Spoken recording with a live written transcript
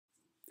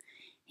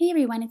Hey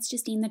everyone, it's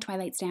Justine the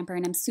Twilight Stamper,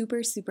 and I'm super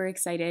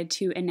excited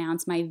to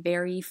announce my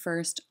very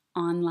first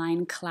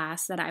online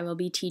class that I will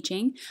be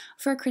teaching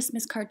for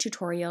Christmas card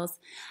tutorials.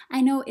 I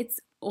know it's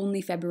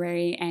only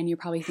February and you're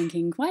probably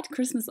thinking, what,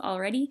 Christmas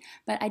already?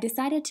 But I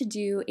decided to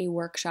do a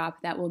workshop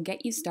that will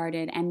get you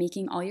started and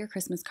making all your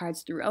Christmas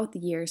cards throughout the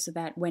year so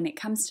that when it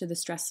comes to the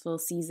stressful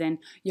season,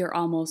 you're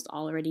almost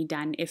already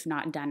done, if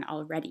not done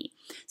already.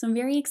 So I'm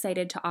very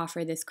excited to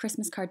offer this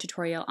Christmas card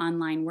tutorial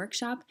online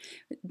workshop.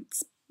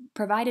 It's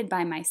provided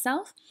by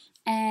myself,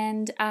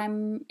 and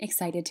I'm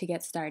excited to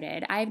get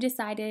started. I've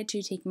decided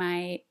to take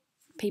my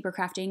paper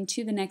crafting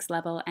to the next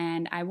level,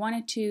 and I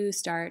wanted to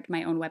start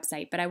my own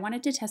website, but I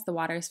wanted to test the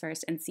waters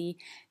first and see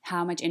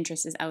how much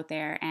interest is out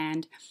there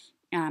and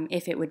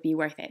if it would be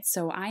worth it.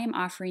 So I am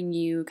offering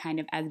you kind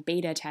of as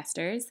beta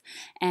testers,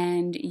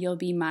 and you'll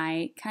be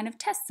my kind of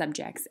test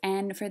subjects.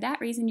 And for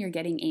that reason, you're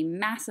getting a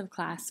massive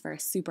class for a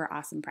super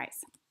awesome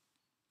price.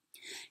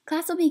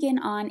 Class will begin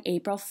on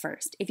April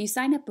 1st. If you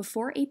sign up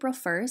before April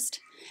 1st,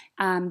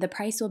 the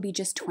price will be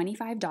just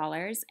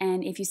 $25,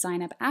 and if you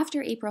sign up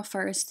after April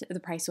 1st, the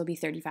price will be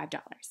 $35.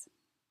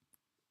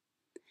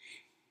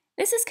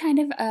 This is kind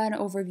of an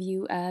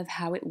overview of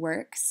how it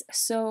works.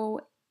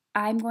 So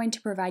I'm going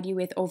to provide you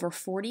with over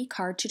 40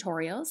 card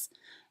tutorials,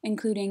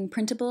 including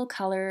printable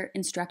color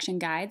instruction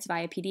guides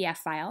via PDF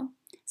file,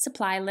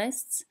 supply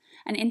lists,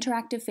 an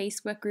interactive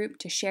Facebook group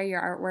to share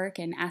your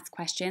artwork and ask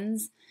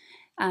questions,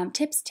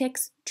 tips,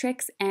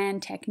 tricks,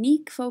 and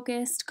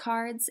technique-focused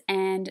cards,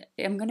 and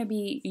I'm going to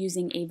be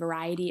using a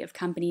variety of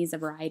companies, a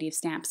variety of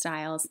stamp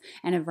styles,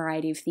 and a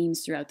variety of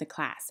themes throughout the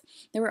class.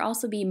 There will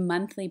also be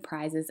monthly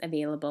prizes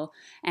available,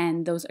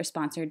 and those are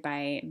sponsored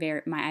by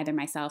either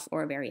myself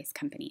or various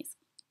companies.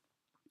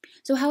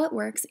 So how it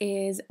works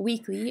is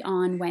weekly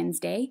on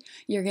Wednesday,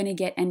 you're going to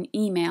get an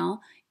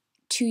email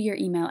to your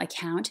email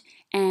account,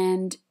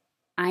 and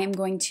I am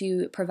going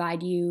to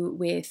provide you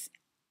with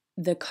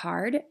the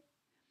card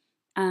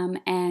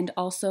and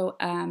also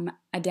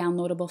a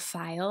downloadable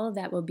file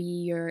that will be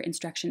your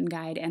instruction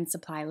guide and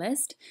supply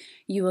list.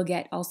 You will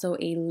get also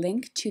a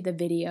link to the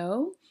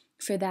video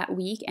for that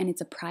week, and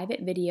it's a private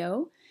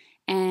video.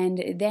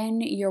 And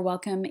then you're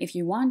welcome, if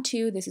you want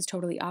to, this is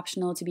totally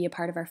optional, to be a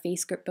part of our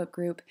Facebook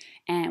group,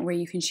 and where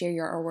you can share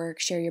your artwork,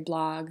 share your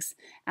blogs,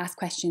 ask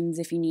questions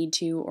if you need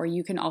to, or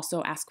you can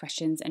also ask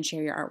questions and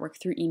share your artwork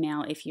through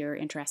email if you're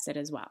interested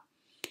as well.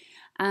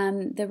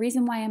 The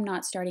reason why I'm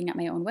not starting up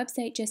my own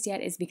website just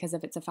yet is because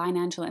it's a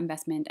financial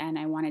investment, and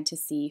I wanted to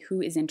see who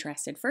is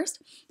interested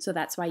first. So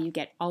that's why you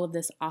get all of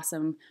this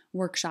awesome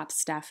workshop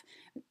stuff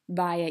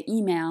via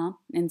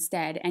email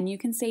instead, and you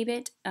can save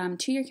it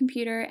to your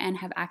computer and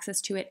have access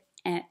to it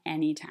at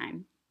any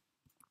time.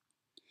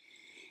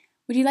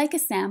 Would you like a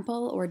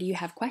sample, or do you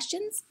have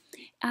questions?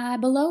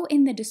 Below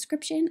in the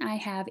description, I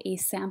have a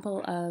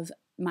sample of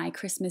my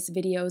Christmas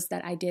videos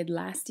that I did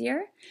last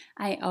year.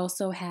 I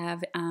also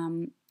have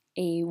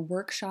a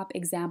workshop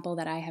example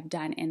that I have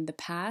done in the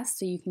past,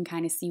 so you can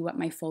kind of see what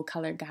my full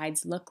color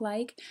guides look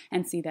like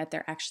and see that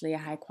they're actually a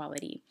high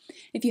quality.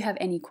 If you have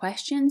any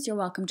questions, you're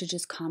welcome to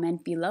just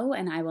comment below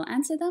and I will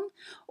answer them,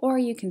 or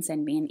you can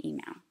send me an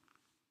email.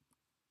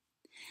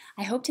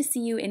 I hope to see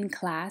you in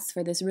class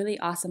for this really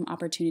awesome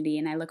opportunity,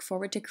 and I look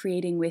forward to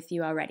creating with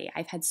you already.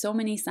 I've had so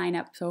many sign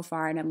up so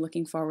far, and I'm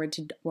looking forward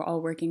to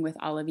working with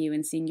all of you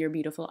and seeing your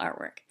beautiful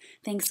artwork.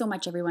 Thanks so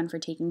much everyone for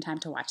taking time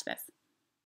to watch this.